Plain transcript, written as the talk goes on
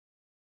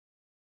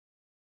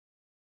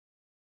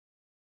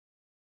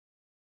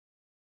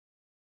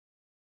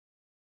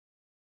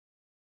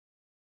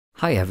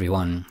Hi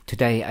everyone,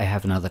 today I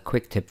have another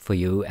quick tip for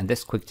you, and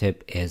this quick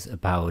tip is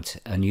about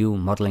a new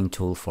modeling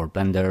tool for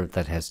Blender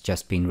that has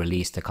just been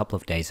released a couple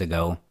of days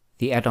ago.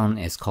 The add-on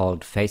is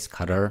called Face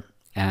Cutter,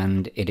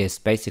 and it is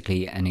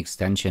basically an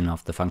extension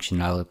of the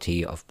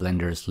functionality of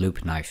Blender's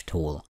Loop Knife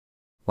tool.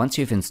 Once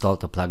you've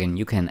installed the plugin,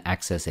 you can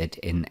access it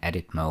in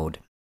edit mode.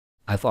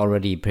 I've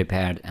already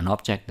prepared an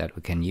object that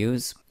we can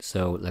use,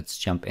 so let's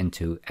jump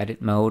into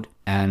edit mode,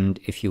 and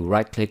if you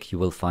right click you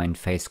will find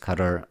Face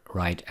Cutter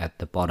right at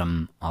the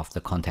bottom of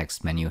the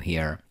context menu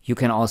here. You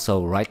can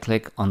also right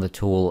click on the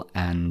tool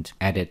and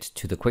add it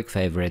to the quick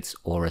favorites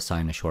or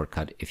assign a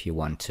shortcut if you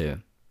want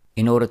to.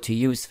 In order to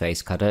use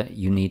Face Cutter,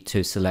 you need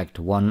to select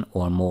one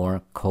or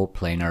more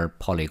coplanar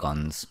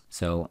polygons.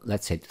 So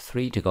let's hit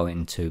 3 to go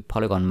into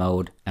polygon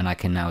mode, and I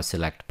can now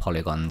select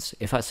polygons.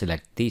 If I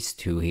select these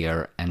two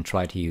here and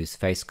try to use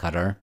Face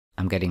Cutter,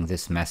 I'm getting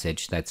this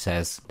message that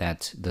says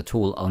that the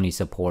tool only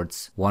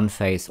supports one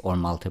face or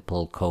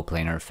multiple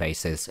coplanar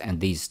faces, and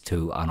these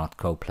two are not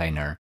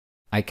coplanar.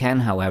 I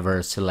can,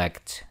 however,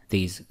 select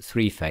these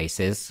 3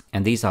 faces,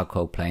 and these are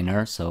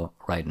coplanar, so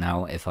right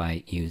now if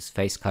I use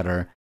Face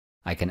Cutter,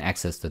 I can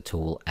access the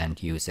tool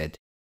and use it.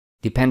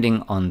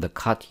 Depending on the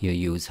cut you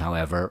use,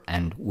 however,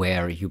 and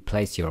where you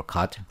place your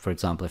cut, for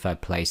example, if I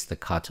place the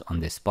cut on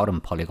this bottom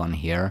polygon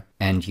here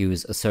and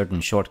use a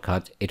certain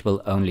shortcut, it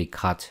will only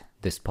cut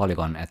this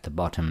polygon at the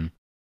bottom.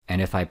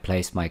 And if I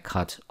place my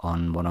cut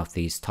on one of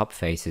these top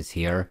faces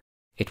here,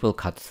 it will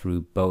cut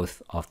through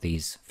both of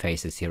these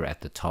faces here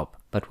at the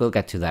top. But we'll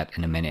get to that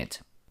in a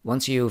minute.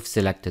 Once you've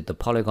selected the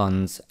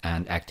polygons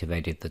and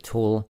activated the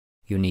tool,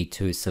 you need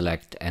to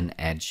select an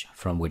edge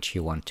from which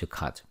you want to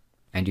cut.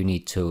 And you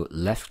need to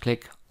left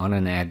click on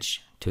an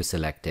edge to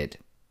select it.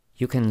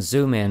 You can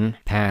zoom in,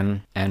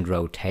 pan, and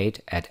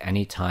rotate at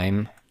any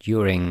time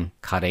during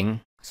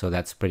cutting, so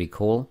that's pretty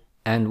cool.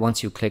 And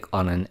once you click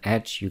on an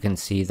edge, you can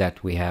see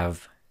that we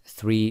have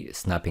 3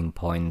 snapping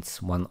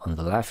points, one on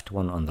the left,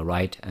 one on the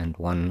right, and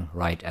one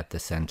right at the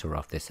center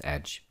of this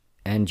edge.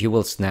 And you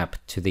will snap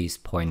to these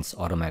points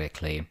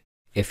automatically.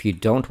 If you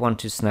don't want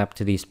to snap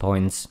to these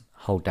points,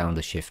 hold down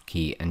the Shift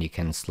key and you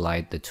can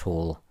slide the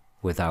tool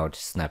without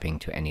snapping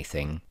to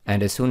anything.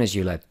 And as soon as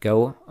you let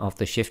go of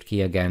the Shift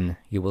key again,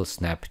 you will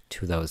snap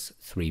to those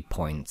 3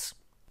 points.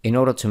 In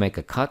order to make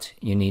a cut,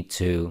 you need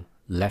to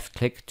left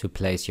click to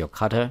place your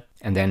cutter,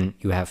 and then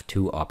you have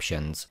 2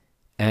 options.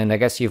 And I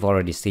guess you've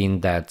already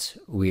seen that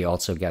we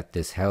also get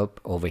this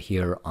help over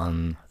here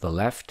on the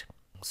left.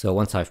 So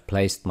once I've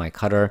placed my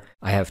cutter,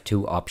 I have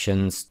 2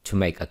 options to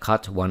make a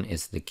cut. One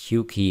is the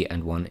Q key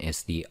and one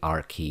is the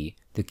R key.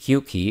 The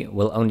Q key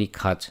will only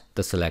cut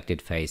the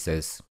selected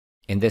faces.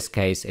 In this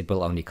case, it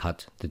will only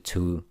cut the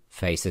 2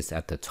 faces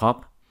at the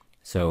top.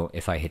 So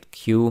if I hit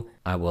Q,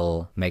 I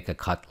will make a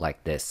cut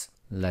like this.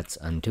 Let's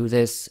undo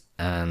this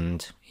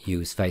and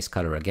use Face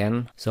Cutter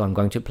again. So I'm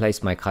going to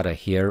place my cutter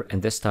here,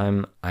 and this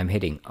time I'm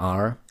hitting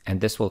R, and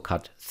this will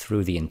cut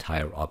through the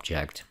entire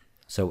object.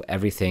 So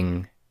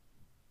everything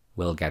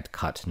will get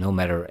cut, no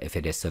matter if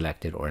it is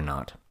selected or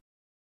not.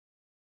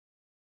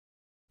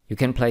 You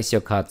can place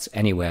your cuts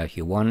anywhere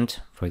you want.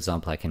 For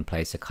example, I can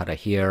place a cutter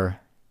here.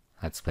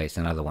 Let's place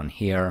another one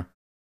here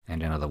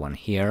and another one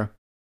here.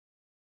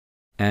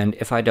 And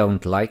if I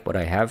don't like what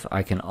I have,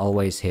 I can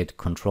always hit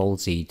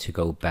Ctrl-Z to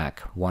go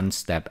back one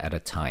step at a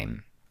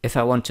time. If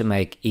I want to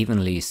make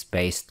evenly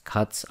spaced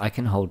cuts, I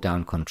can hold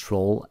down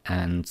Ctrl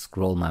and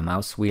scroll my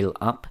mouse wheel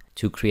up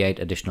to create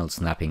additional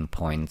snapping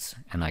points,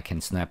 and I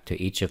can snap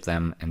to each of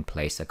them and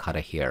place a cutter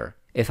here.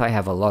 If I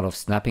have a lot of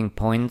snapping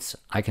points,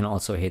 I can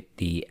also hit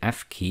the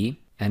F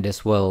key, and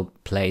this will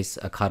place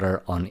a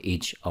cutter on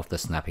each of the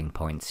snapping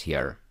points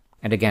here.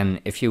 And again,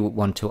 if you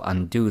want to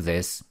undo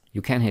this,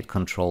 you can hit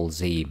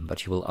Ctrl-Z,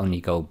 but you will only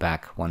go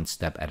back one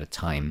step at a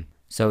time.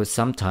 So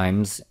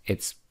sometimes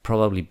it's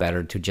probably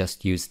better to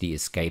just use the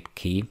Escape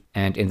key,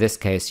 and in this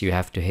case you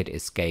have to hit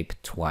Escape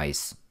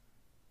twice.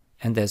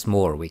 And there's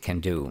more we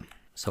can do.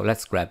 So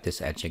let's grab this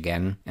edge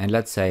again, and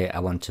let's say I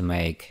want to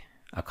make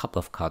a couple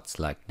of cuts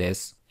like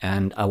this,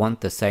 and I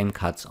want the same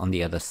cuts on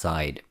the other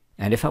side.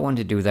 And if I want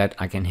to do that,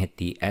 I can hit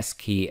the S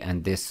key,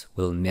 and this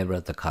will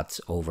mirror the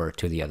cuts over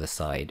to the other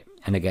side.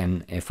 And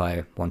again, if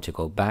I want to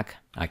go back,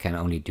 I can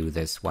only do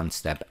this one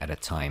step at a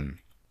time.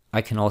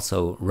 I can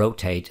also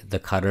rotate the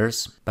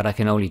cutters, but I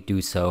can only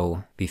do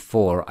so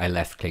before I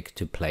left click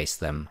to place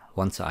them.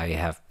 Once I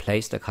have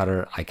placed a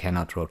cutter, I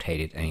cannot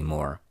rotate it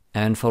anymore.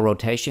 And for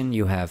rotation,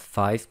 you have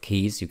 5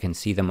 keys. You can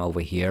see them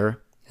over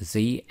here: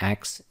 Z,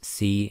 X,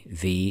 C,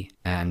 V,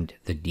 and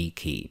the D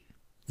key.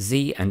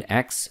 Z and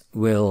X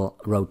will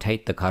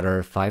rotate the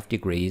cutter 5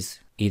 degrees,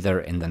 either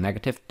in the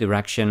negative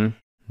direction,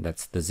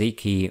 that's the Z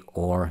key,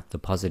 or the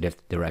positive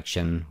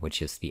direction,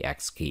 which is the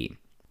X key.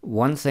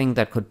 One thing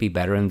that could be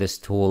better in this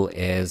tool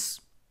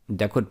is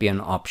there could be an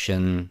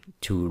option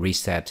to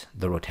reset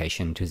the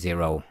rotation to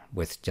 0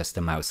 with just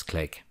a mouse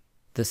click.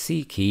 The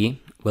C key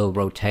will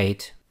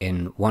rotate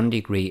in 1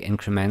 degree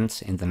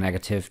increments in the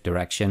negative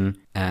direction,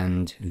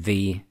 and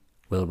V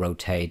will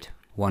rotate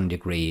 1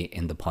 degree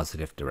in the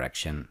positive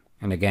direction.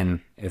 And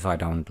again, if I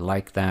don't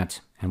like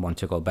that and want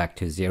to go back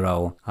to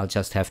 0, I'll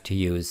just have to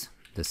use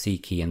the C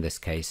key in this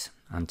case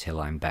until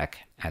I'm back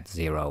at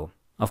 0.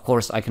 Of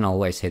course, I can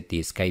always hit the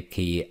escape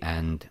key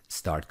and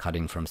start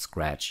cutting from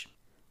scratch.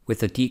 With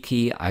the D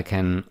key, I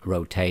can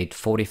rotate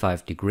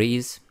 45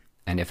 degrees,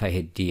 and if I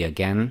hit D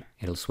again,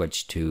 it'll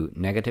switch to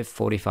negative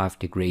 45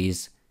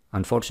 degrees.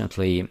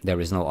 Unfortunately,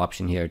 there is no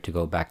option here to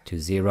go back to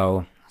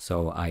 0,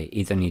 so I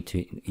either need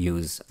to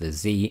use the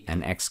Z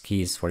and X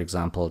keys, for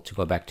example, to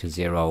go back to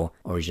 0,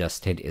 or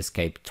just hit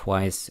escape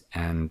twice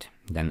and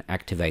then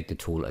activate the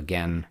tool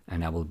again,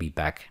 and I will be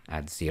back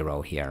at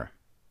 0 here.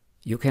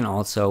 You can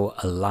also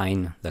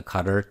align the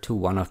cutter to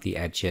one of the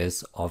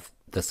edges of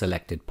the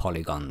selected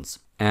polygons.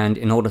 And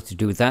in order to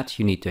do that,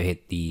 you need to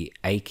hit the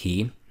A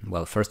key.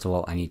 Well, first of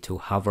all, I need to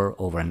hover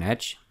over an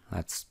edge.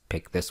 Let's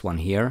pick this one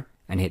here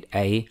and hit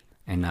A,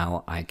 and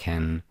now I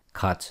can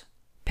cut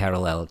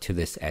parallel to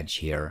this edge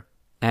here.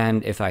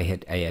 And if I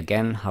hit A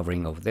again,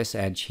 hovering over this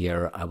edge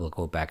here, I will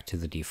go back to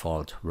the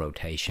default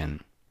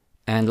rotation.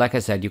 And like I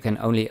said, you can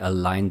only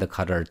align the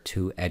cutter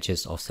to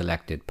edges of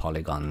selected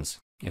polygons.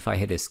 If I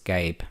hit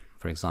escape,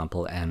 for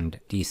example, and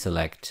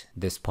deselect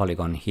this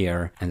polygon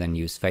here and then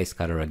use face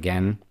cutter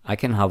again, I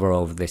can hover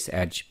over this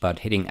edge, but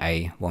hitting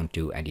A won't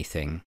do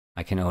anything.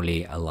 I can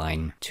only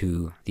align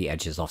to the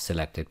edges of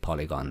selected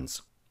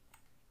polygons.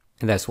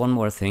 And there's one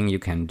more thing you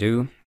can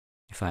do.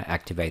 If I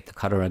activate the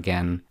cutter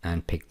again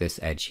and pick this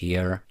edge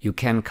here, you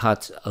can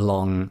cut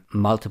along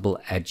multiple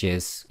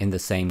edges in the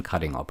same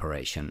cutting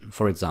operation.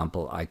 For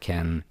example, I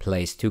can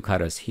place two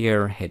cutters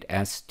here, hit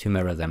S to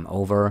mirror them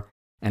over,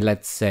 and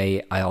let's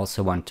say I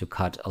also want to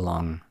cut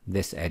along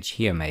this edge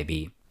here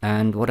maybe.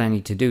 And what I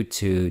need to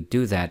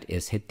do that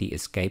is hit the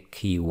escape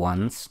key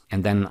once,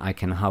 and then I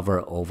can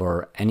hover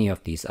over any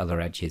of these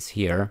other edges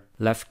here,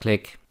 left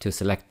click to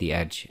select the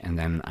edge, and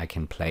then I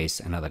can place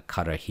another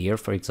cutter here,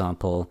 for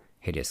example,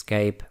 hit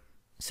escape,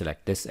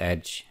 select this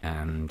edge,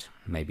 and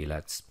maybe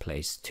let's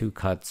place two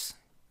cuts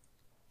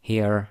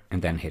here,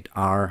 and then hit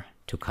R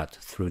to cut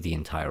through the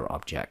entire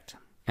object.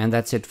 And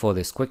that's it for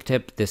this quick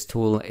tip. This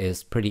tool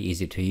is pretty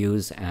easy to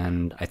use,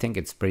 and I think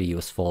it's pretty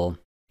useful.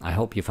 I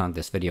hope you found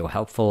this video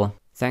helpful.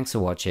 Thanks for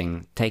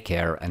watching, take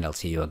care, and I'll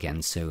see you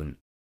again soon.